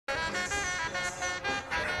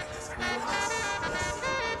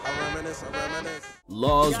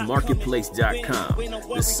LawzMarketplace.com,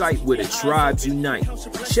 the site where the tribes unite.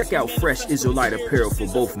 Check out fresh Israelite apparel for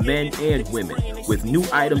both men and women, with new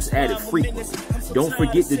items added frequently. Don't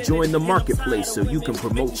forget to join the marketplace so you can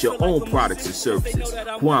promote your own products and services.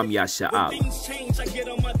 Kwam Yasha'Allah.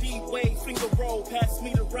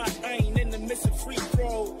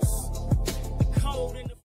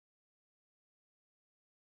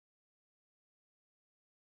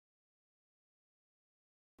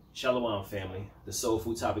 Shalom, family. The soul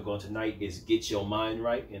food topic on tonight is get your mind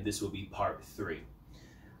right, and this will be part 3.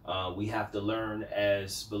 We have to learn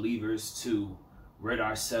as believers to rid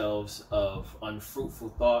ourselves of unfruitful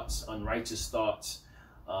thoughts, unrighteous thoughts,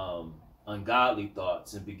 ungodly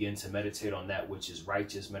thoughts, and begin to meditate on that which is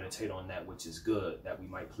righteous, meditate on that which is good, that we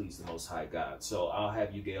might please the Most High God. So I'll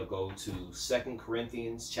have you, Gail, go to 2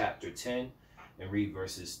 Corinthians chapter 10 and read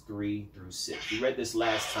verses 3 through 6. We read this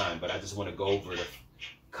last time, but I just want to go over the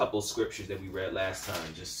couple scriptures that we read last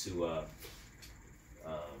time just to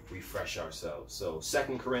refresh ourselves. So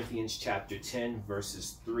 2 Corinthians chapter 10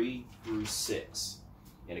 verses 3 through 6.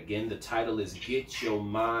 And again, the title is Get Your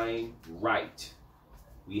Mind Right.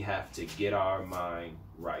 We have to get our mind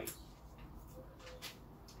right.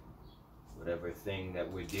 Whatever thing that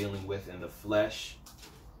we're dealing with in the flesh,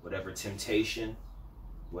 whatever temptation,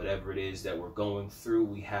 whatever it is that we're going through,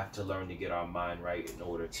 we have to learn to get our mind right in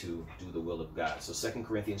order to do the will of God. So 2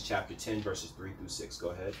 Corinthians chapter 10, verses 3 through 6.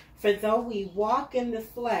 Go ahead. For though we walk in the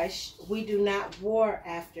flesh, we do not war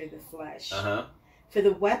after the flesh. For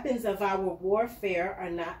the weapons of our warfare are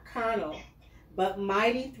not carnal, but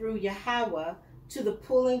mighty through Yahweh to the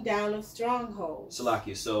pulling down of strongholds.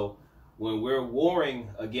 Salakia, so when we're warring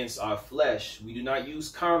against our flesh, we do not use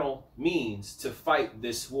carnal means to fight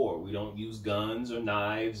this war. We don't use guns or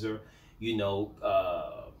knives or,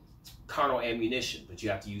 carnal ammunition. But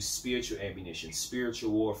you have to use spiritual ammunition,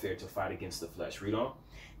 spiritual warfare to fight against the flesh. Read on.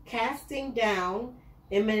 Casting down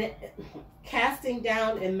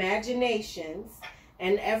imaginations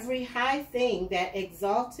and every high thing that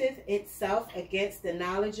exalteth itself against the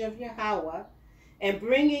knowledge of Yahweh, and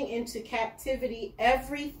bringing into captivity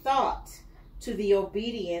every thought to the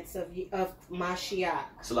obedience of Mashiach.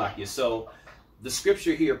 Salakia. So the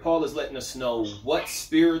scripture here, Paul is letting us know what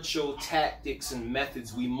spiritual tactics and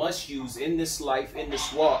methods we must use in this life, in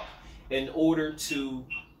this walk, in order to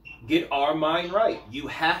get our mind right. You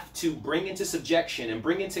have to bring into subjection and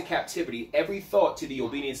bring into captivity every thought to the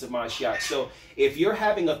obedience of Mashiach. So if you're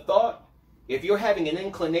having a thought, if you're having an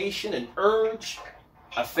inclination, an urge,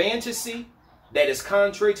 a fantasy that is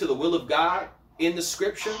contrary to the will of God in the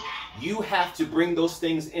scripture, you have to bring those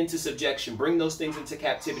things into subjection, bring those things into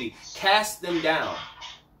captivity, cast them down.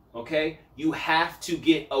 Okay? You have to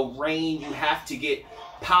get a reign, you have to get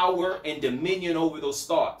power and dominion over those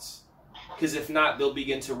thoughts. Because if not, they'll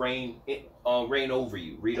begin to reign over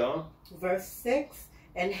you. Read on. Verse 6,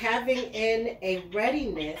 and having in a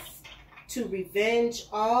readiness to revenge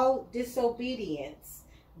all disobedience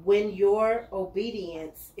when your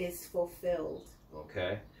obedience is fulfilled.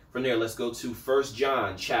 Okay. From there, let's go to 1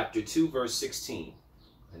 John chapter 2, verse 16.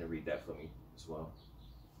 I'm going to read that for me as well.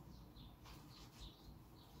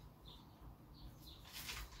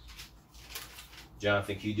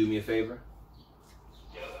 Jonathan, can you do me a favor?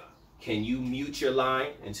 Yeah. Can you mute your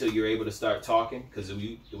line until you're able to start talking? Because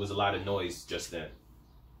it was a lot of noise just then.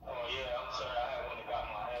 Oh, yeah. I'm sorry. I haven't got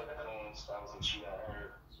my headphones. That was what you had heard.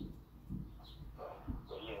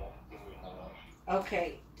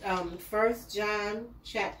 Okay, 1 John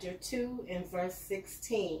chapter 2 and verse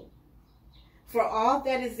 16. For all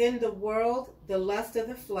that is in the world, the lust of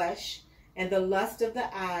the flesh, and the lust of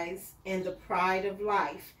the eyes, and the pride of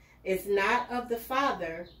life, is not of the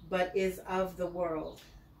Father, but is of the world.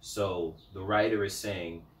 So the writer is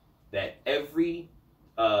saying that every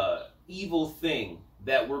evil thing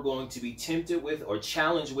that we're going to be tempted with or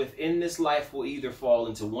challenged with in this life will either fall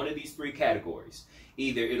into one of these 3 categories.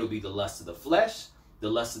 Either it'll be the lust of the flesh, the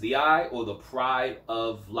lust of the eye, or the pride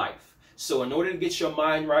of life. So in order to get your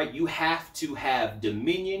mind right, you have to have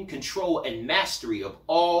dominion, control, and mastery of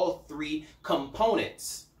all 3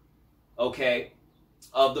 components, okay,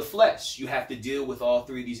 of the flesh. You have to deal with all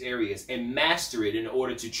 3 of these areas and master it in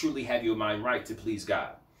order to truly have your mind right to please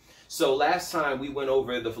God. So last time we went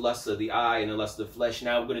over the lust of the eye and the lust of the flesh.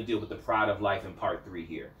 Now we're going to deal with the pride of life in part 3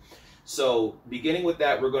 here. So beginning with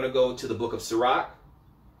that, we're going to go to the book of Sirach,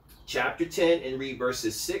 chapter 10, and read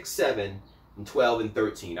verses 6, 7, and 12, and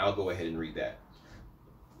 13. I'll go ahead and read that.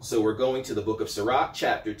 So we're going to the book of Sirach,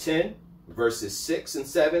 chapter 10, verses 6 and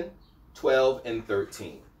 7, 12, and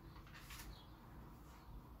 13.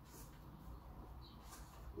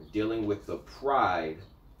 We're dealing with the pride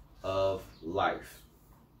of life.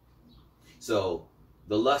 So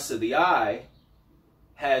the lust of the eye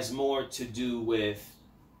has more to do with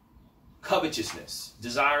covetousness,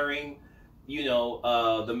 desiring,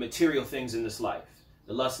 the material things in this life.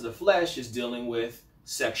 The lust of the flesh is dealing with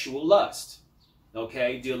sexual lust,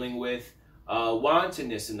 okay? Dealing with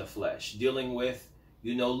wantonness in the flesh, dealing with,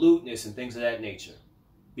 lewdness and things of that nature,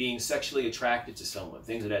 being sexually attracted to someone,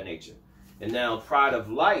 things of that nature. And now pride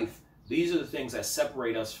of life, these are the things that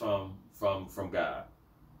separate us from God.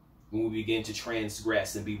 When we begin to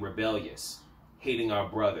transgress and be rebellious, hating our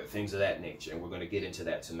brother, things of that nature. And we're going to get into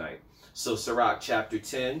that tonight. So Sirach chapter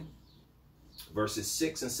 10, verses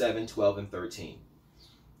 6 and 7, 12 and 13.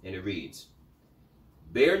 And it reads,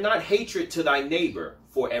 bear not hatred to thy neighbor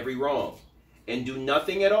for every wrong, and do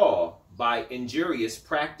nothing at all by injurious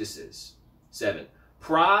practices. 7.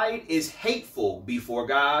 Pride is hateful before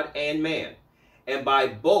God and man, and by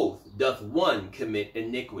both doth one commit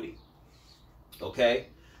iniquity. Okay?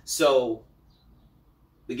 So,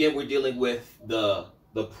 again, we're dealing with the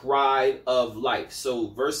pride of life. So,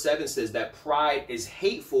 verse 7 says that pride is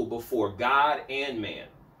hateful before God and man.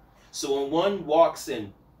 So, when one walks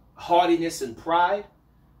in haughtiness and pride,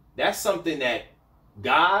 that's something that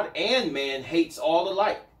God and man hates all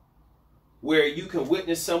alike. Where you can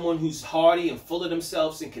witness someone who's haughty and full of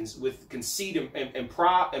themselves and with conceit and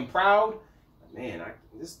proud. Man, I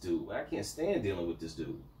can't stand dealing with this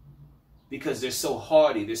dude. Because they're so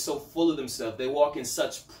haughty, they're so full of themselves, they walk in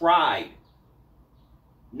such pride.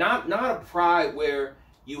 Not a pride where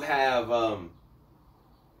you have,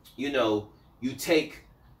 you take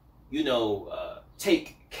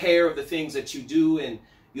care of the things that you do, and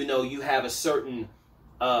you have a certain,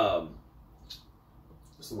 what's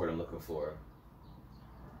the word I'm looking for?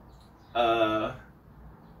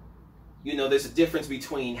 There's a difference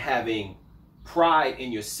between having pride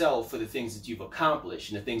in yourself for the things that you've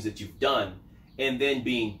accomplished and the things that you've done, and then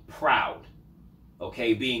being proud,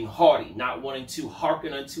 okay, being haughty, not wanting to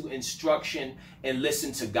hearken unto instruction and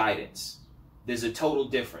listen to guidance. There's a total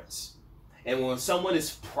difference. And when someone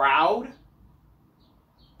is proud,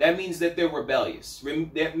 that means that they're rebellious.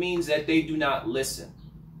 That means that they do not listen.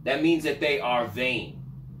 That means that they are vain,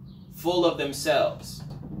 full of themselves,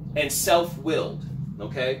 and self-willed,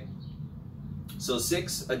 okay? So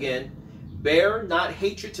 6, again, bear not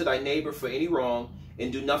hatred to thy neighbor for any wrong,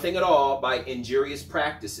 and do nothing at all by injurious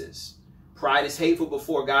practices. Pride is hateful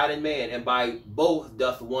before God and man, and by both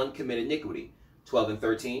doth one commit iniquity. 12 and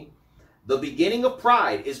 13. The beginning of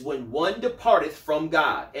pride is when one departeth from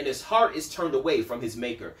God, and his heart is turned away from his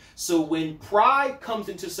maker. So when pride comes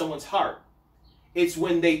into someone's heart, it's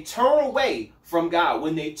when they turn away from God,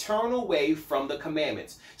 when they turn away from the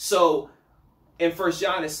commandments. So in 1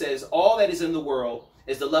 John it says, all that is in the world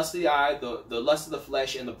is the lust of the eye, the lust of the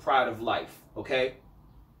flesh, and the pride of life. Okay?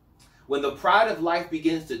 When the pride of life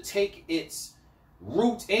begins to take its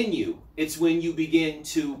root in you, it's when you begin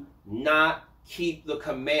to not keep the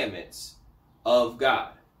commandments of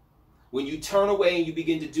God. When you turn away and you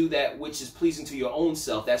begin to do that which is pleasing to your own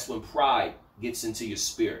self, that's when pride gets into your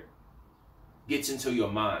spirit, gets into your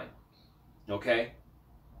mind. Okay?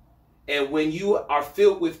 And when you are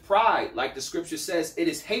filled with pride, like the scripture says, it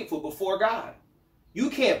is hateful before God. You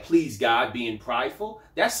can't please God being prideful.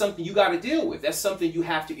 That's something you got to deal with. That's something you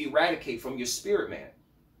have to eradicate from your spirit, man.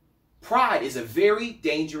 Pride is a very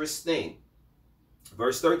dangerous thing.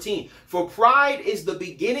 Verse 13, for pride is the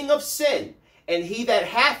beginning of sin, and he that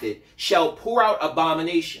hath it shall pour out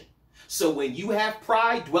abomination. So when you have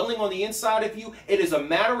pride dwelling on the inside of you, it is a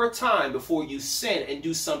matter of time before you sin and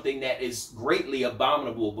do something that is greatly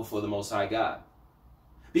abominable before the Most High God.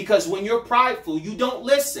 Because when you're prideful, you don't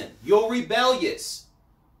listen. You're rebellious.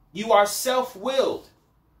 You are self-willed.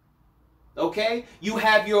 Okay? You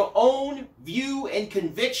have your own view and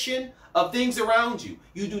conviction of things around you.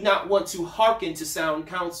 You do not want to hearken to sound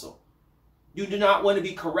counsel. You do not want to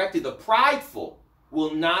be corrected. The prideful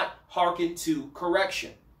will not hearken to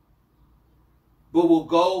correction, but will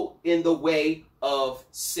go in the way of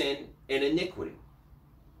sin and iniquity.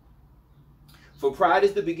 For pride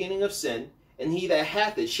is the beginning of sin, and he that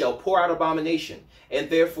hath it shall pour out abomination. And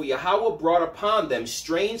therefore Yahweh brought upon them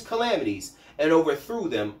strange calamities and overthrew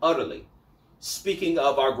them utterly. Speaking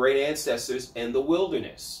of our great ancestors in the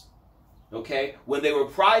wilderness. Okay? When they were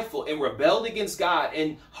prideful and rebelled against God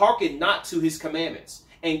and hearkened not to his commandments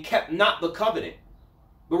and kept not the covenant,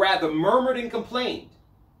 but rather murmured and complained.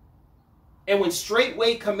 And when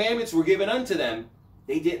straightway commandments were given unto them,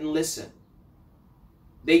 they didn't listen.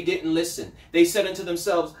 They didn't listen. They said unto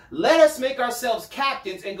themselves, let us make ourselves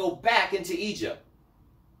captains and go back into Egypt.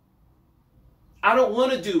 I don't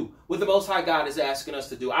want to do what the Most High God is asking us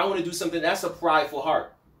to do. I want to do something that's a prideful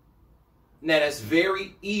heart. And that is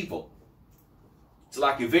very evil. It's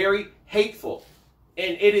like you're very hateful.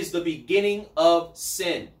 And it is the beginning of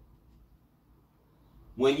sin.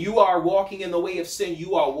 When you are walking in the way of sin,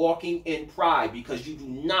 you are walking in pride because you do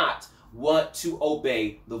not want to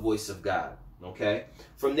obey the voice of God. Okay?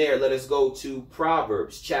 From there, let us go to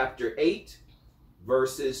Proverbs chapter 8,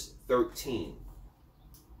 verses 13.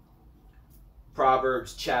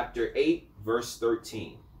 Proverbs chapter 8, verse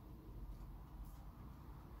 13.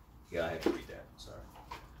 Yeah, I have to read that. Sorry.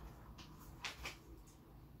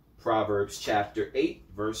 Proverbs chapter 8,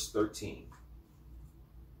 verse 13.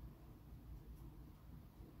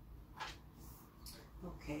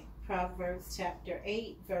 Okay, Proverbs chapter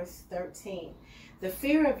 8, verse 13. The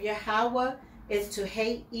fear of Yahweh is to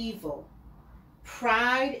hate evil,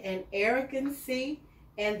 pride and arrogancy,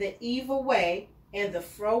 and the evil way, and the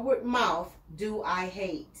froward mouth do I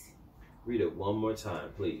hate. Read it one more time,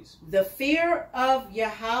 please. The fear of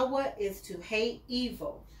Yahweh is to hate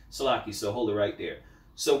evil. Salaki, so hold it right there.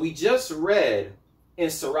 So we just read in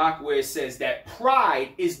Sirach where it says that pride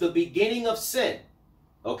is the beginning of sin.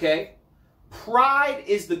 Okay? Pride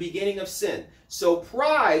is the beginning of sin. So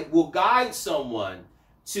pride will guide someone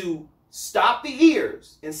to stop the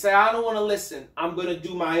ears and say, I don't want to listen. I'm going to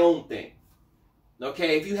do my own thing.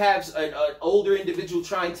 Okay, if you have an older individual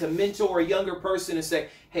trying to mentor a younger person and say,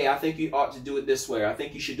 hey, I think you ought to do it this way. Or I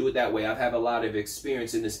think you should do it that way. I have a lot of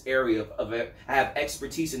experience in this area. I have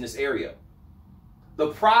expertise in this area. The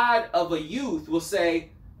pride of a youth will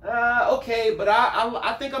say, okay, but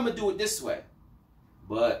I think I'm going to do it this way.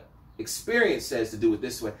 But experience says to do it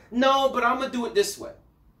this way. No, but I'm going to do it this way.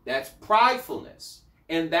 That's pridefulness.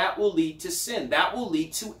 And that will lead to sin. That will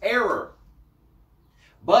lead to error.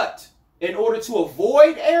 But in order to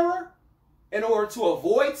avoid error, in order to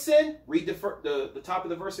avoid sin, read the top of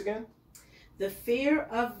the verse again. The fear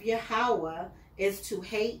of Yahweh is to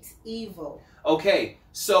hate evil. Okay,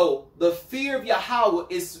 so the fear of Yahweh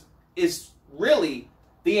is really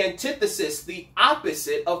the antithesis, the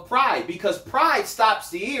opposite of pride. Because pride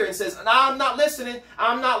stops the ear and says, no, I'm not listening.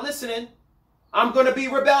 I'm not listening. I'm going to be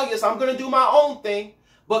rebellious. I'm going to do my own thing.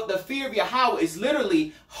 But the fear of Yahweh is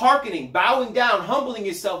literally hearkening, bowing down, humbling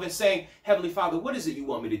yourself and saying, Heavenly Father, what is it you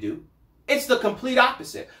want me to do? It's the complete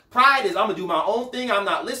opposite. Pride is, I'm going to do my own thing. I'm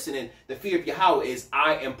not listening. The fear of Yahweh is,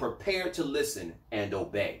 I am prepared to listen and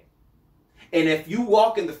obey. And if you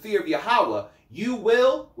walk in the fear of Yahweh, you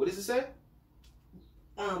will, what does it say?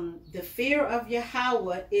 The fear of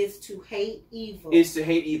Yahweh is to hate evil. Is to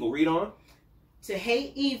hate evil. Read on. To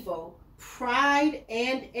hate evil, pride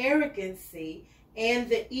and arrogancy, and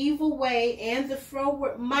the evil way and the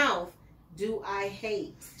froward mouth do I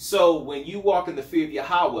hate. So when you walk in the fear of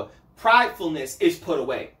Yahweh, pridefulness is put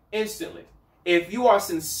away instantly. If you are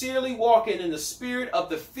sincerely walking in the spirit of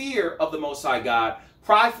the fear of the Most High God,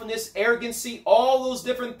 pridefulness, arrogancy, all those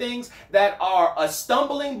different things that are a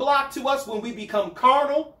stumbling block to us when we become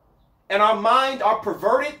carnal and our mind are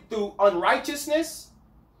perverted through unrighteousness,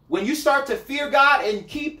 when you start to fear God and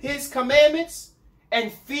keep His commandments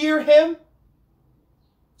and fear Him,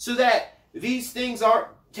 so that these things aren't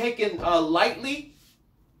taken lightly.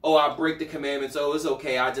 Oh, I break the commandments. Oh, it's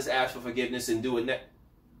okay. I just ask for forgiveness and do it.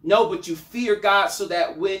 No, but you fear God so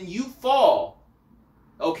that when you fall,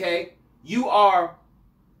 okay, you are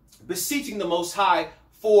beseeching the Most High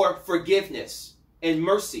for forgiveness and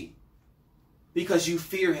mercy because you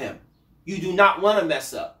fear Him. You do not want to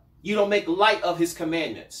mess up. You don't make light of His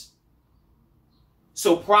commandments.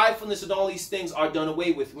 So pridefulness and all these things are done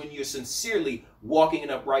away with when you're sincerely walking in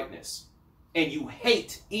uprightness. And you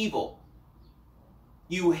hate evil.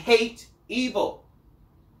 You hate evil.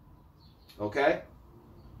 Okay?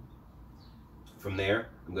 From there,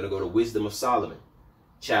 I'm going to go to Wisdom of Solomon.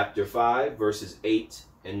 Chapter 5, verses 8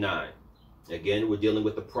 and 9. Again, we're dealing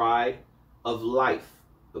with the pride of life.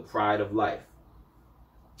 The pride of life.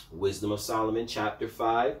 Wisdom of Solomon, chapter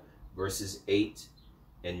 5, verses 8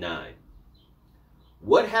 and 9.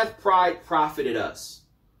 What hath pride profited us?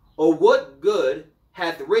 Or what good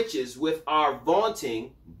hath riches with our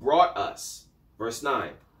vaunting brought us? Verse 9.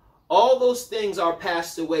 All those things are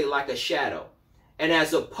passed away like a shadow, and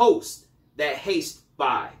as a post that haste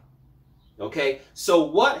by. Okay, so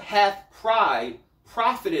what hath pride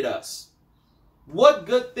profited us? What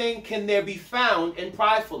good thing can there be found in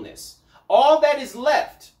pridefulness? All that is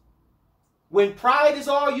left when pride is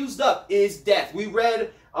all used up is death. We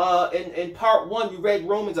read in part 1, we read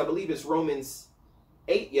Romans, I believe it's Romans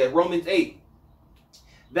 8. Yeah, Romans 8.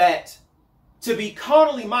 That to be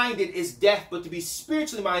carnally minded is death, but to be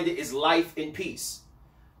spiritually minded is life and peace.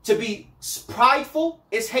 To be prideful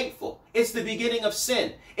is hateful. It's the beginning of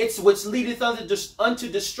sin. It's which leadeth unto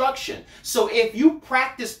destruction. So if you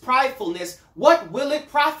practice pridefulness, what will it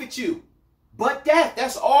profit you? but death.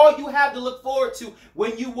 That's all you have to look forward to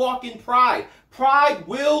when you walk in pride. Pride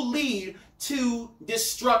will lead to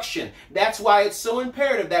destruction. That's why it's so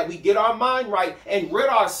imperative that we get our mind right and rid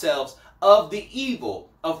ourselves of the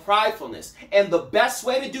evil of pridefulness. And the best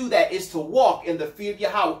way to do that is to walk in the fear of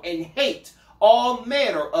Yahweh and hate all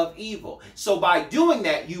manner of evil. So by doing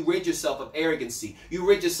that, you rid yourself of arrogancy. You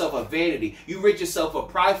rid yourself of vanity. You rid yourself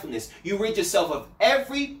of pridefulness. You rid yourself of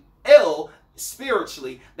every ill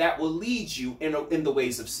spiritually that will lead you in the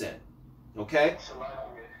ways of sin. Okay? So like,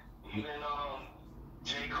 even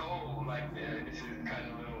J. Cole, like, this is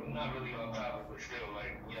kind of not really on topic, but still,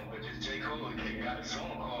 like, you know, but just J. Cole, he got a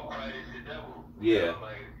song called Pride is the Devil. Yeah. You know,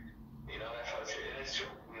 like, you know, that's how it's, and it's true,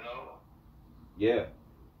 you know? Yeah.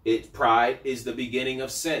 Pride is the beginning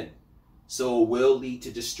of sin. So it will lead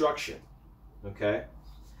to destruction. Okay?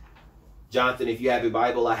 Jonathan, if you have your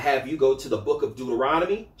Bible, I have you go to the book of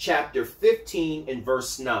Deuteronomy, chapter 15 and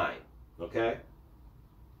verse 9. Okay?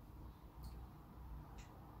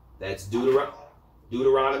 That's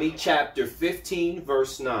Deuteronomy chapter 15,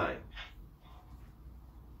 verse 9.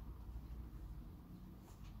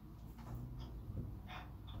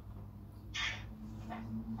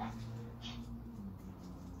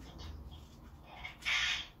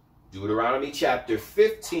 Deuteronomy chapter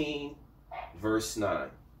 15, verse 9.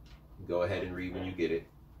 Go ahead and read when you get it.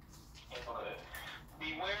 Okay.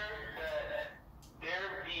 Beware that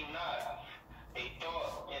there be not a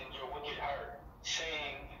thought in your wicked heart,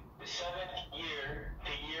 saying, the 7th year,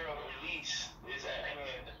 the year of release, is at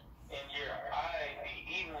hand, and your eye be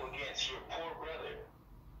evil against your poor brother,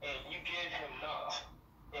 and you give him naught,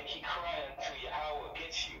 and he cry unto Yahweh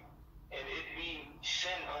against you, and it be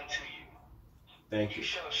sin unto you. Thank you.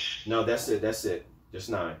 No, that's it. That's it. Just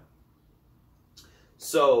 9.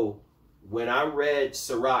 So when I read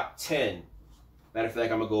Sirach 10, matter of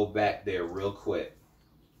fact, I'm going to go back there real quick.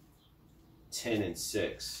 10 and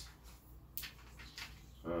 6.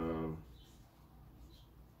 10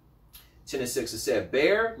 and 6, it said,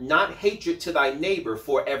 bear not hatred to thy neighbor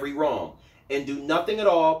for every wrong, and do nothing at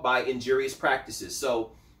all by injurious practices.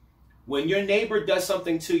 So when your neighbor does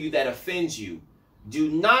something to you that offends you, do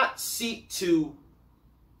not seek to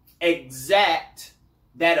exact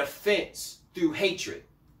that offense through hatred,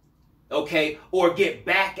 okay, or get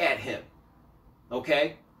back at him,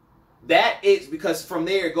 okay? That is because from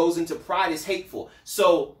there it goes into pride is hateful.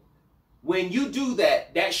 So when you do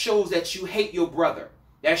that, that shows that you hate your brother.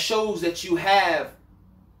 That shows that you have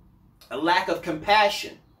a lack of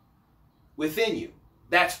compassion within you.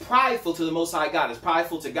 That's prideful to the Most High God. It's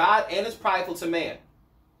prideful to God and it's prideful to man.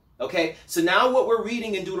 Okay, so now what we're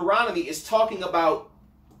reading in Deuteronomy is talking about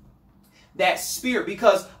that spirit,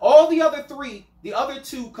 because all the other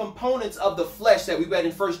two components of the flesh that we read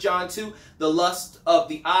in 1 John 2, the lust of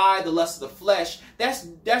the eye, the lust of the flesh, that's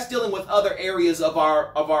dealing with other areas of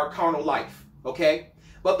our carnal life, okay?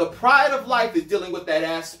 But the pride of life is dealing with that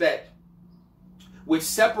aspect which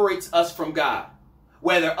separates us from God,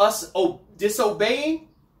 whether us disobeying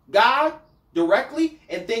God directly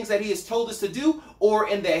in things that he has told us to do, or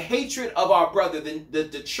in the hatred of our brother,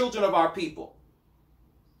 the children of our people.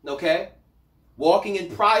 Okay? Walking in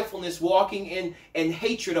pridefulness, walking in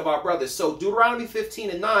hatred of our brothers. So Deuteronomy 15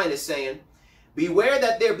 and 9 is saying, beware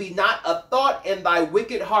that there be not a thought in thy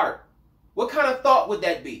wicked heart. What kind of thought would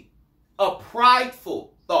that be? A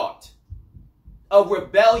prideful thought. A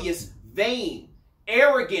rebellious, vain,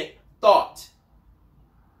 arrogant thought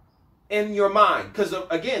in your mind. Because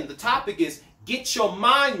again, the topic is get your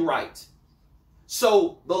mind right.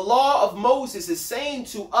 So the law of Moses is saying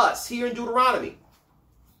to us here in Deuteronomy,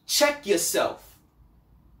 check yourself.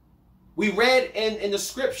 We read in the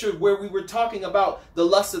scripture where we were talking about the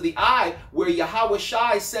lust of the eye, where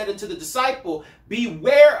Yahawashi said unto the disciple,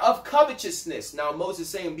 beware of covetousness. Now Moses is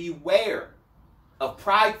saying, beware of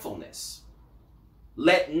pridefulness.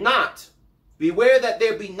 Let not, beware that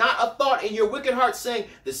there be not a thought in your wicked heart, saying,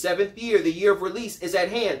 the 7th year, the year of release, is at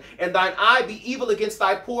hand, and thine eye be evil against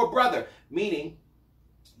thy poor brother. Meaning,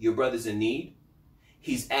 your brother's in need.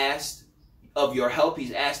 He's asked of your help.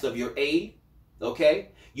 He's asked of your aid. Okay?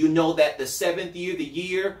 You know that the 7th year, the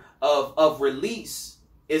year of release,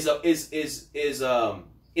 is at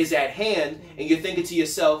hand, and you're thinking to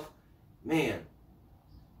yourself, man,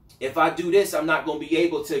 if I do this, I'm not going to be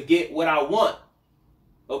able to get what I want.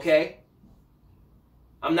 Okay?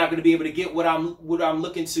 I'm not going to be able to get what I'm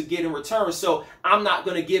looking to get in return, so I'm not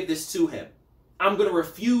going to give this to him. I'm going to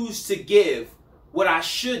refuse to give what I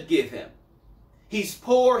should give him. He's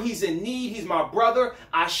poor, he's in need, he's my brother.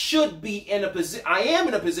 I should be in a position, I am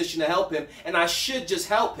in a position to help him, and I should just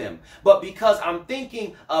help him. But because I'm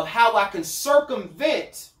thinking of how I can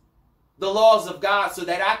circumvent the laws of God so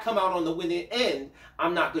that I come out on the winning end,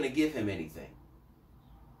 I'm not going to give him anything.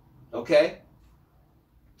 Okay?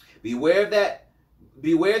 Beware that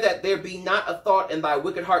there be not a thought in thy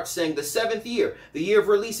wicked heart, saying, the 7th year, the year of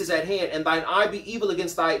release is at hand, and thine eye be evil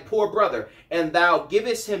against thy poor brother, and thou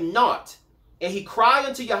givest him naught, and he cry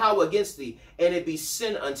unto Yahweh against thee, and it be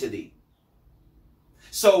sin unto thee.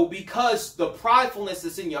 So because the pridefulness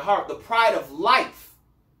that's in your heart, the pride of life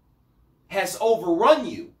has overrun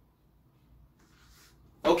you,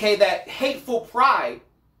 okay, that hateful pride,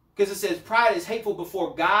 because it says pride is hateful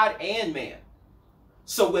before God and man.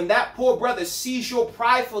 So when that poor brother sees your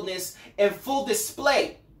pridefulness in full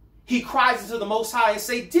display, he cries into the Most High and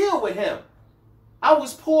say, deal with him. I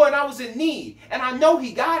was poor and I was in need, and I know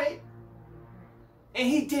he got it. And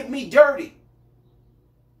he did me dirty.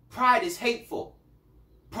 Pride is hateful.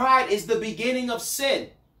 Pride is the beginning of sin.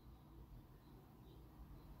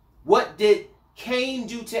 What did Cain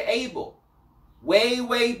do to Abel? Way,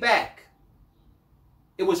 way back.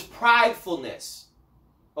 It was pridefulness.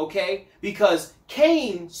 Okay? Because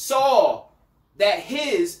Cain saw that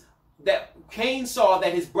his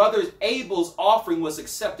brother Abel's offering was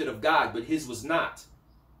accepted of God, but his was not.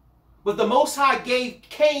 But the Most High gave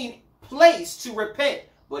Cain place to repent,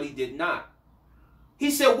 but he did not. He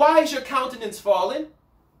said, why is your countenance fallen?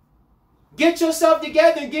 Get yourself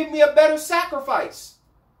together and give me a better sacrifice,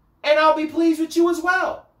 and I'll be pleased with you as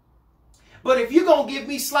well. But if you're going to give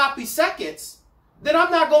me sloppy seconds, then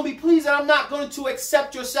I'm not going to be pleased, and I'm not going to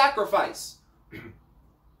accept your sacrifice.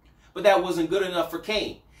 But that wasn't good enough for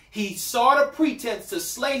Cain. He sought a pretense to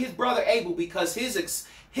slay his brother Abel because his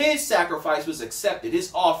sacrifice was accepted.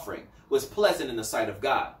 His offering was pleasant in the sight of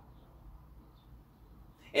God.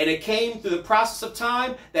 And it came through the process of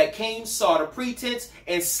time that Cain sought a pretense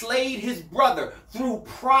and slayed his brother through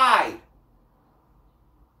pride.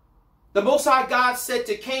 The Most High God said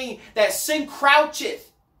to Cain that sin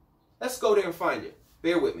croucheth. Let's go there and find it.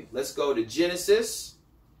 Bear with me. Let's go to Genesis.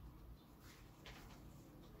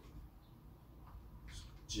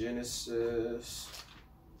 Genesis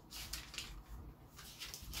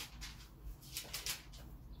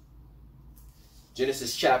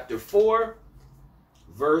chapter 4,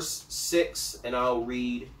 verse 6, and I'll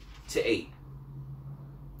read to 8.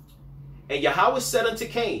 And Yahweh said unto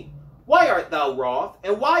Cain, why art thou wroth,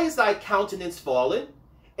 and why is thy countenance fallen?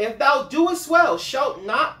 If thou doest well, shalt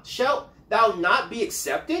thou not be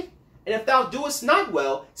accepted? And if thou doest not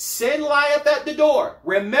well, sin lieth at the door.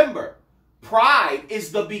 Remember, pride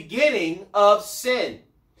is the beginning of sin.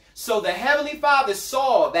 So the Heavenly Father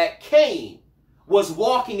saw that Cain was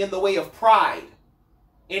walking in the way of pride.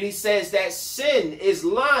 And he says that sin is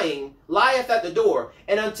lieth at the door,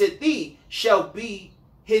 and unto thee shall be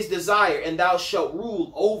his desire, and thou shalt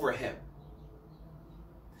rule over him.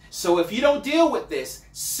 So if you don't deal with this,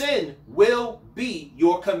 sin will be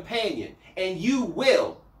your companion, and you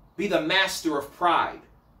will be the master of pride.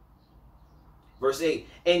 Verse 8,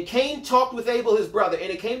 and Cain talked with Abel his brother,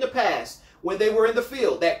 and it came to pass, when they were in the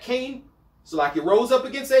field, that Cain, so like he rose up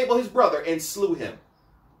against Abel his brother, and slew him.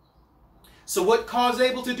 So what caused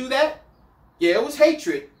Abel to do that? Yeah, it was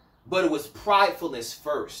hatred, but it was pridefulness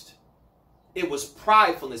first. It was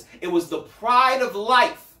pridefulness. It was the pride of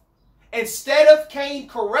life. Instead of Cain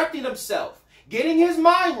correcting himself, getting his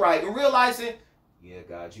mind right, and realizing, yeah,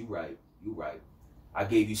 God, you right. You right. I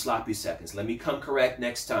gave you sloppy seconds. Let me come correct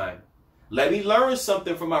next time. Let me learn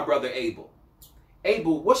something from my brother Abel.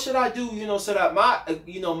 Abel, what should I do, so that my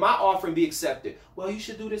offering be accepted? Well, you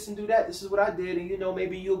should do this and do that. This is what I did, and,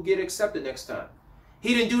 maybe you'll get accepted next time.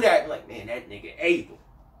 He didn't do that. Like, man, that nigga Abel,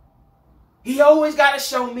 he always got to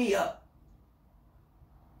show me up.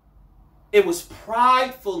 It was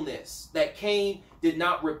pridefulness that Cain did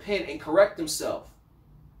not repent and correct himself.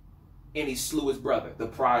 And he slew his brother, the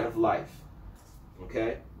pride of life.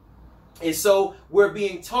 Okay? And so we're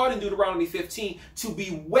being taught in Deuteronomy 15 to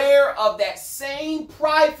beware of that same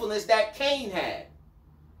pridefulness that Cain had.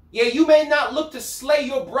 Yeah, you may not look to slay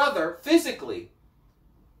your brother physically,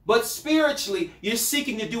 but spiritually, you're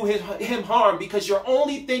seeking to do him harm because you're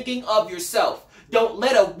only thinking of yourself. Don't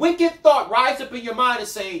let a wicked thought rise up in your mind and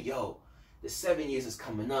say, yo, the 7 years is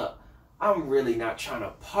coming up. I'm really not trying to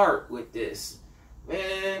part with this.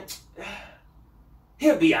 Man,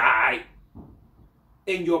 he'll be all right.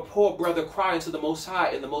 And your poor brother crying to the Most High,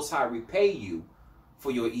 and the Most High repay you for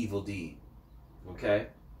your evil deed. Okay?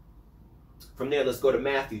 From there, let's go to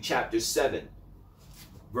Matthew chapter 7,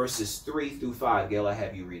 verses 3 through 5. Gail, I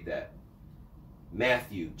have you read that.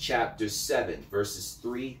 Matthew chapter 7, verses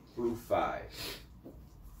 3 through 5.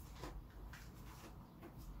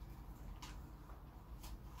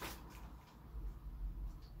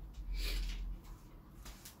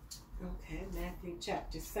 Okay, Matthew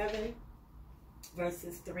chapter 7,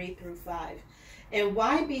 verses 3 through 5. And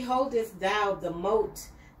why beholdest thou the mote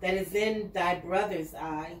that is in thy brother's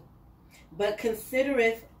eye, but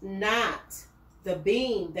considereth not the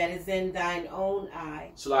beam that is in thine own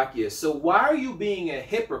eye? Shalakia. So why are you being a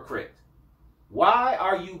hypocrite? Why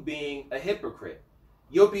are you being a hypocrite?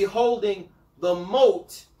 You're beholding the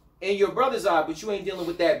mote in your brother's eye, but you ain't dealing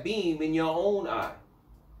with that beam in your own eye.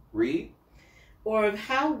 Read. Or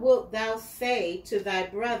how wilt thou say to thy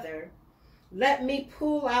brother, let me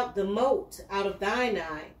pull out the mote out of thine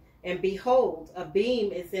eye, and behold, a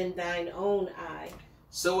beam is in thine own eye?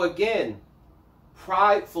 So again,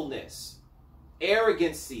 pridefulness,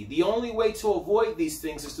 arrogancy. The only way to avoid these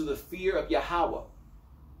things is through the fear of Yahweh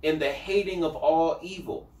and the hating of all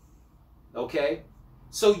evil. Okay?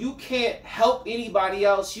 So you can't help anybody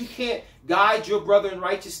else. You can't guide your brother in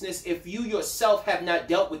righteousness if you yourself have not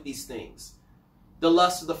dealt with these things. The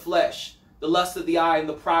lust of the flesh, the lust of the eye, and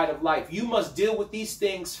the pride of life. You must deal with these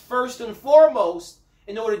things first and foremost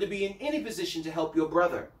in order to be in any position to help your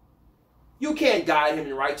brother. You can't guide him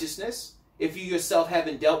in righteousness if you yourself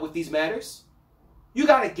haven't dealt with these matters. You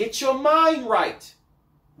got to get your mind right.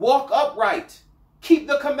 Walk upright. Keep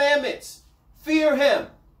the commandments. Fear him.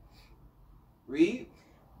 Read.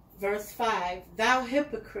 Verse 5, thou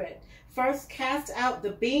hypocrite, first cast out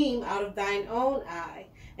the beam out of thine own eye,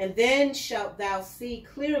 and then shalt thou see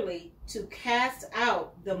clearly to cast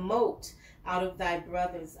out the mote out of thy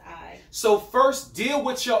brother's eye. So first deal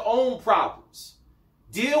with your own problems.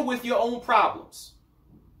 Deal with your own problems.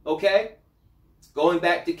 Okay? Going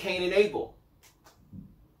back to Cain and Abel.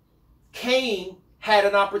 Cain had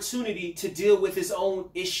an opportunity to deal with his own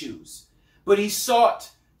issues, but he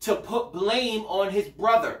sought to put blame on his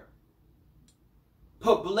brother.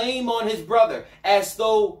 Put blame on his brother as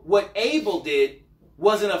though what Abel did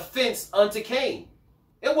was an offense unto Cain.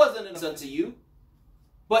 It wasn't an offense unto you,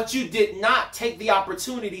 but you did not take the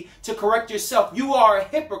opportunity to correct yourself. You are a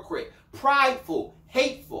hypocrite, prideful,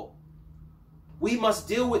 hateful. We must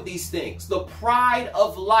deal with these things. The pride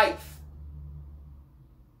of life.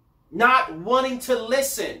 Not wanting to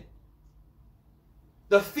listen.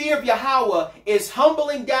 The fear of Yahweh is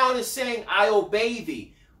humbling down and saying, I obey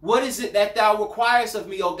thee. What is it that thou requirest of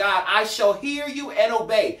me, O God? I shall hear you and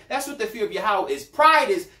obey. That's what the fear of Yahweh is. Pride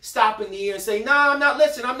is stopping the ear and saying, no, I'm not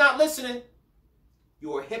listening. I'm not listening.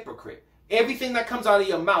 You're a hypocrite. Everything that comes out of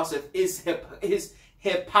your mouth is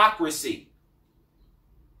hypocrisy.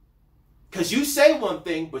 Because you say one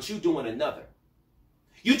thing, but you doing another.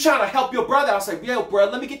 You trying to help your brother out. Say, yo, bro,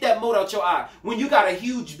 let me get that mote out your eye. When you got a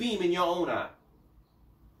huge beam in your own eye.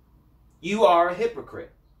 You are a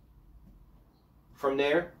hypocrite. From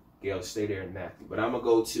there, Gail, stay there in Matthew. But I'm going to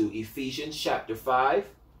go to Ephesians chapter 5,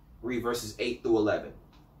 read verses 8 through 11.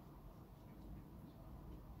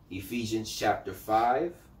 Ephesians chapter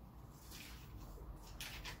 5,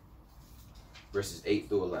 verses 8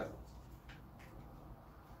 through 11.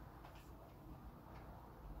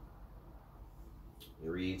 It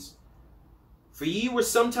reads, for ye were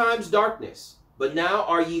sometimes darkness, but now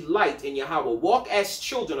are ye light in Yahweh. Walk as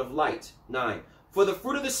children of light. 9. For the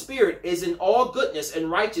fruit of the Spirit is in all goodness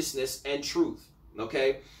and righteousness and truth.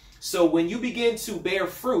 Okay? So when you begin to bear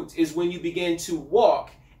fruit is when you begin to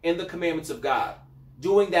walk in the commandments of God.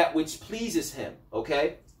 Doing that which pleases him.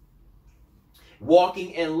 Okay?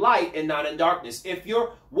 Walking in light and not in darkness. If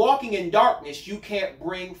you're walking in darkness, you can't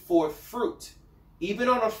bring forth fruit. Even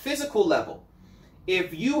on a physical level.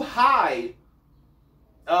 If you hide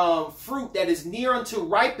fruit that is near unto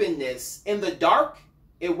ripenness in the dark,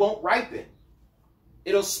 it won't ripen.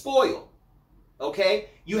 It'll spoil. Okay?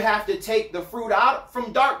 You have to take the fruit out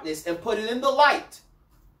from darkness and put it in the light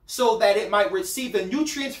so that it might receive the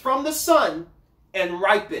nutrients from the sun and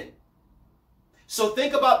ripen. So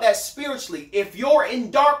think about that spiritually. If you're in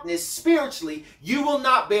darkness spiritually, you will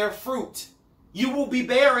not bear fruit. You will be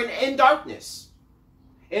barren in darkness.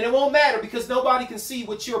 And it won't matter because nobody can see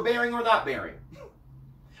what you're bearing or not bearing.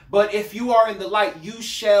 But if you are in the light, you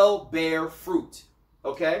shall bear fruit.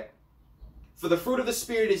 Okay? For the fruit of the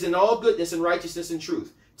Spirit is in all goodness and righteousness and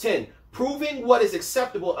truth. 10. Proving what is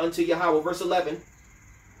acceptable unto Yahweh. Verse 11.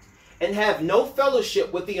 And have no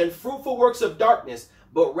fellowship with the unfruitful works of darkness,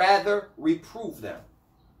 but rather reprove them.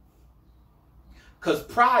 Because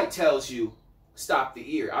pride tells you, stop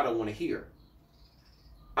the ear. I don't want to hear.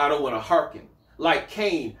 I don't want to hearken. Like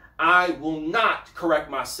Cain, I will not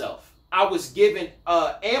correct myself. I was given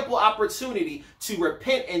ample opportunity to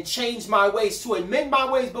repent and change my ways, to amend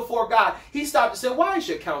my ways before God. He stopped and said, why is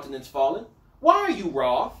your countenance fallen? Why are you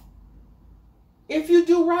wroth? If you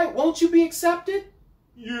do right, won't you be accepted?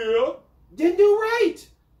 Yeah. Then do right.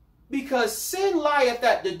 Because sin lieth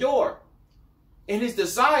at the door, and his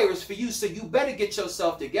desire is for you. So you better get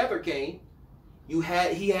yourself together, Cain.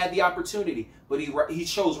 He had the opportunity, but he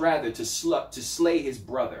chose rather to slay his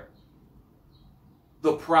brother.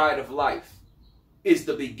 The pride of life is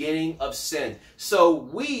the beginning of sin. So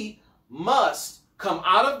we must come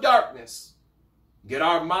out of darkness, get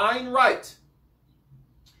our mind right,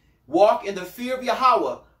 walk in the fear of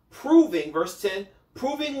Yahweh, proving, verse 10,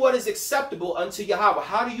 proving what is acceptable unto Yahweh.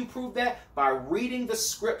 How do you prove that? By reading the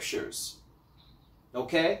scriptures.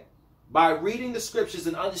 Okay? By reading the scriptures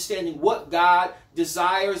and understanding what God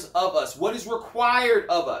desires of us, what is required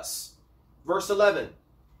of us. Verse 11,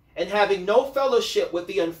 and having no fellowship with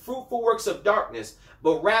the unfruitful works of darkness,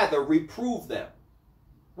 but rather reprove them.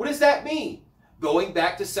 What does that mean? Going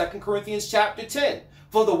back to 2 Corinthians chapter 10.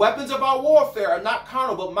 For the weapons of our warfare are not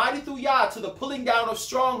carnal, but mighty through Yah to the pulling down of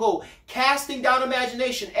stronghold, casting down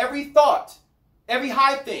imagination, every thought, every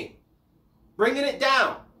high thing, bringing it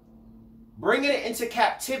down, bringing it into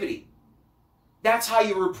captivity. That's how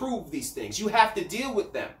you reprove these things. You have to deal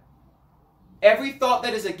with them. Every thought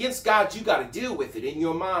that is against God, you got to deal with it in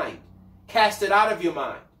your mind. Cast it out of your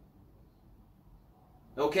mind.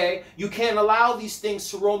 Okay? You can't allow these things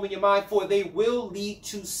to roam in your mind, for they will lead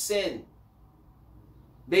to sin.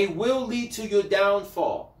 They will lead to your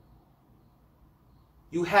downfall.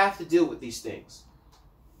 You have to deal with these things.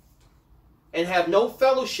 And have no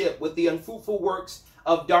fellowship with the unfruitful works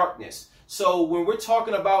of darkness. So when we're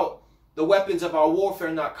talking about the weapons of our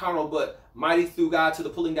warfare, not carnal, but mighty through God to the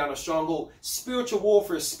pulling down of stronghold, spiritual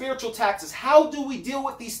warfare, spiritual taxes, how do we deal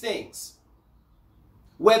with these things?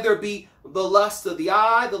 Whether it be the lust of the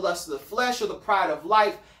eye, the lust of the flesh, or the pride of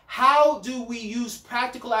life, how do we use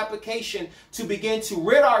practical application to begin to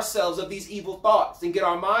rid ourselves of these evil thoughts and get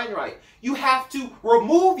our mind right? You have to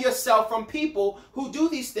remove yourself from people who do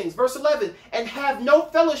these things. Verse 11, and have no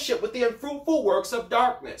fellowship with the unfruitful works of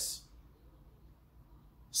darkness.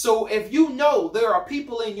 So if you know there are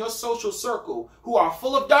people in your social circle who are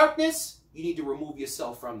full of darkness, you need to remove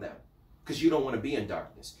yourself from them. Because you don't want to be in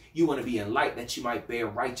darkness. You want to be in light that you might bear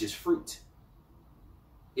righteous fruit.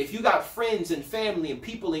 If you got friends and family and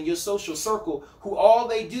people in your social circle who all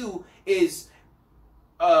they do is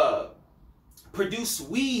produce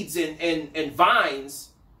weeds and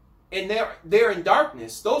vines, and they're in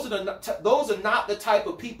darkness, those are not the type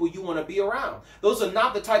of people you want to be around. Those are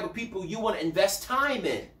not the type of people you want to invest time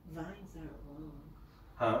in. Vines aren't wrong.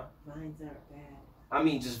 Huh? Vines aren't bad. I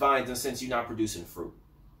mean just vines in the sense you're not producing fruit.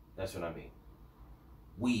 That's what I mean.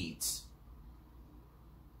 Weeds.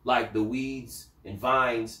 Like the weeds and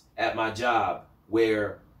vines at my job,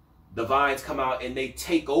 where the vines come out and they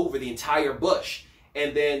take over the entire bush,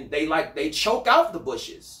 and then they choke out the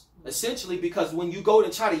bushes, essentially, because when you go to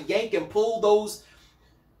try to yank and pull those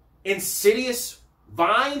insidious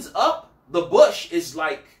vines up, the bush is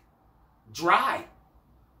like dry.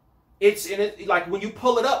 It's in it, like when you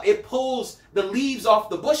pull it up, it pulls the leaves off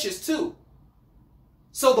the bushes too.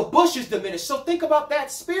 So the bush is diminished. So think about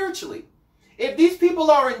that spiritually. If these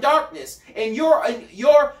people are in darkness and you're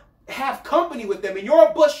have company with them and you're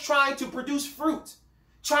a bush trying to produce fruit,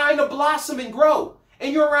 trying to blossom and grow,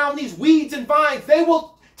 and you're around these weeds and vines, they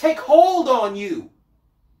will take hold on you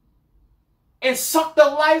and suck the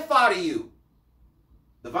life out of you.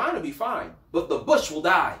 The vine will be fine, but the bush will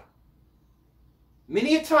die.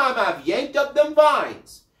 Many a time I've yanked up them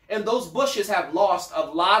vines and those bushes have lost a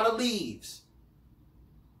lot of leaves.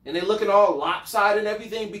 And they're looking all lopsided and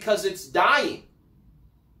everything because it's dying.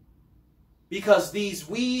 Because these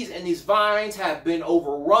weeds and these vines have been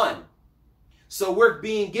overrun. So we're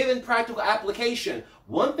being given practical application.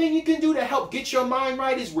 One thing you can do to help get your mind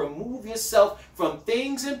right is remove yourself from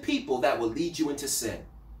things and people that will lead you into sin.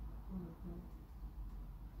 Mm-hmm.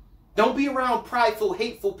 Don't be around prideful,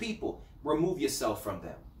 hateful people. Remove yourself from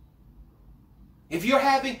them. If you're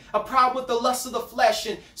having a problem with the lust of the flesh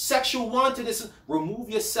and sexual wantonness, remove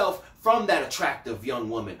yourself from that attractive young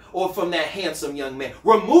woman or from that handsome young man.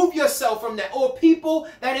 Remove yourself from that, or people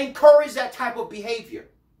that encourage that type of behavior.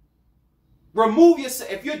 Remove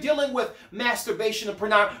yourself. If you're dealing with masturbation and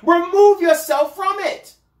pornography, remove yourself from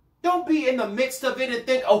it. Don't be in the midst of it and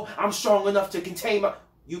think, oh, I'm strong enough to contain my...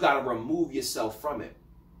 You got to remove yourself from it.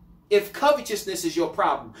 If covetousness is your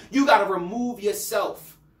problem, you got to remove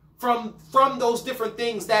yourself from those different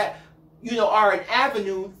things that, are an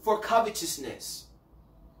avenue for covetousness.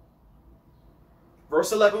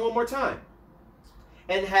 Verse 11 one more time.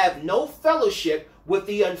 And have no fellowship with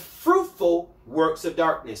the unfruitful works of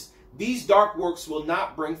darkness. These dark works will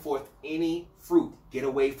not bring forth any fruit. Get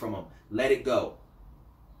away from them. Let it go.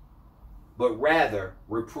 But rather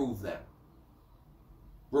reprove them.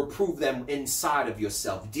 Reprove them inside of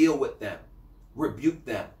yourself. Deal with them. Rebuke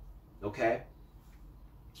them. Okay?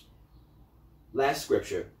 Last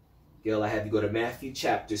scripture. Gail, I have you go to Matthew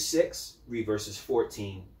chapter 6, read verses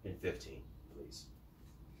 14 and 15, please.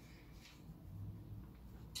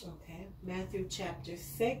 Okay. Matthew chapter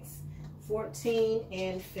 6, 14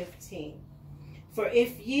 and 15. For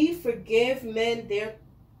if ye forgive men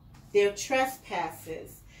their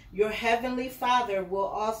trespasses, your heavenly Father will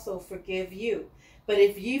also forgive you. But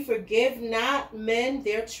if ye forgive not men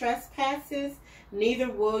their trespasses, neither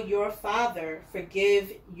will your Father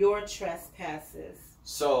forgive your trespasses.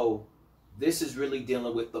 So this is really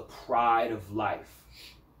dealing with the pride of life,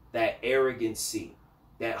 that arrogancy,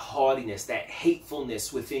 that haughtiness, that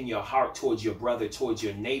hatefulness within your heart towards your brother, towards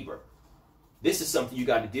your neighbor. This is something you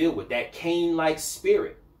got to deal with, that Cain-like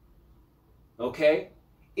spirit. Okay?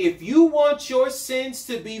 If you want your sins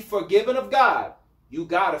to be forgiven of God, you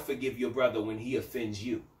got to forgive your brother when he offends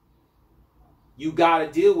you. You got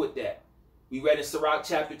to deal with that. We read in Sirach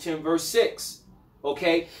chapter 10, verse 6.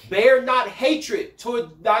 Okay? Bear not hatred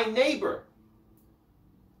toward thy neighbor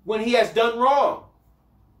when he has done wrong.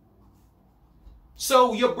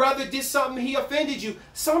 So your brother did something, he offended you.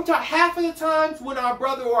 Sometimes, half of the times when our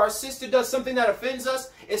brother or our sister does something that offends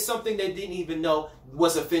us, it's something they didn't even know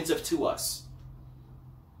was offensive to us.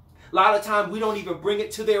 A lot of times we don't even bring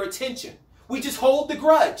it to their attention. We just hold the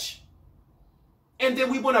grudge. And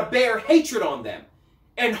then we want to bear hatred on them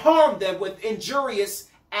and harm them with injurious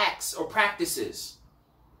acts or practices.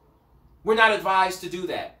 We're not advised to do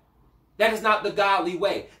that. That is not the godly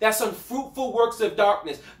way. That's unfruitful works of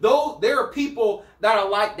darkness. Though there are people that are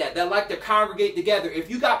like that like to congregate together. If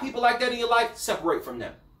you got people like that in your life, separate from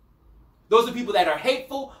them. Those are people that are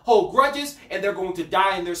hateful, hold grudges, and they're going to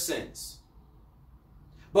die in their sins.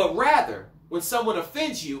 But rather, when someone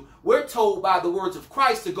offends you, we're told by the words of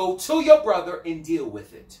Christ to go to your brother and deal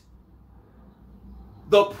with it.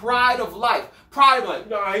 The pride of life. Pride of life.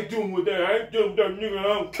 No, I ain't doing with that. I ain't doing with that nigga. I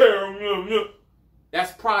don't care.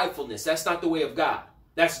 That's pridefulness. That's not the way of God.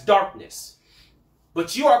 That's darkness.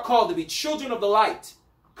 But you are called to be children of the light.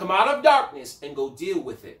 Come out of darkness and go deal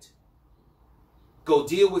with it. Go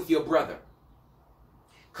deal with your brother.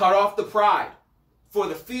 Cut off the pride. For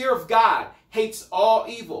the fear of God hates all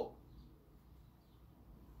evil.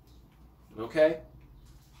 Okay?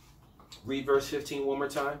 Read verse 15 one more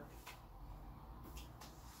time.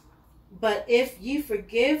 But if ye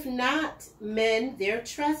forgive not men their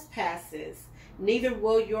trespasses, neither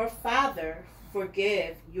will your Father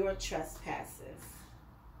forgive your trespasses.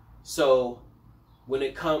 So, when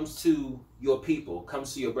it comes to your people,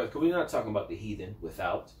 comes to your brother, because we're not talking about the heathen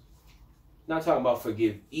without. Not talking about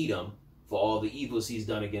forgive Edom for all the evils he's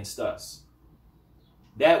done against us.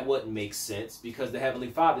 That wouldn't make sense because the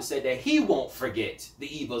Heavenly Father said that he won't forget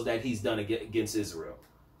the evils that he's done against Israel.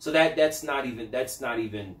 So that's not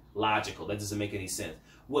even logical. That doesn't make any sense.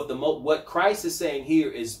 What Christ is saying here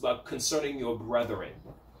is concerning your brethren.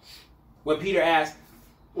 When Peter asked,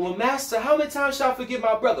 well, Master, how many times shall I forgive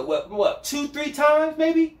my brother? What 2, 3 times,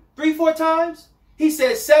 maybe? 3, 4 times? He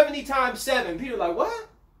said 70 times 7. Peter's like, what?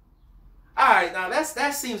 All right, now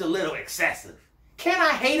that seems a little excessive. Can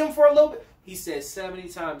I hate him for a little bit? He says 70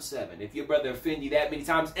 times 7. If your brother offend you that many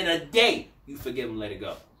times in a day, you forgive him, let it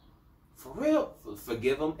go. For real,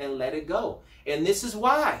 forgive him and let it go. And this is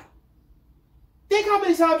why. Think how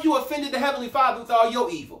many times you offended the Heavenly Father with all your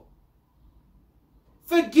evil.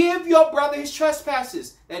 Forgive your brother his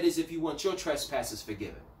trespasses. That is, if you want your trespasses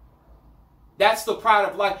forgiven. That's the pride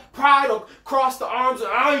of life. Pride will cross the arms and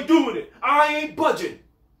I ain't doing it. I ain't budging.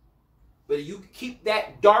 But you keep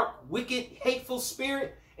that dark, wicked, hateful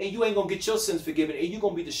spirit and you ain't going to get your sins forgiven and you're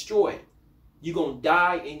going to be destroyed. You're going to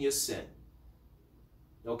die in your sin.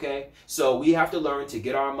 Okay? So we have to learn to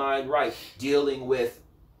get our mind right, dealing with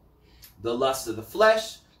the lust of the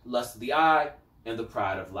flesh, lust of the eye, and the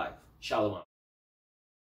pride of life. Shalom.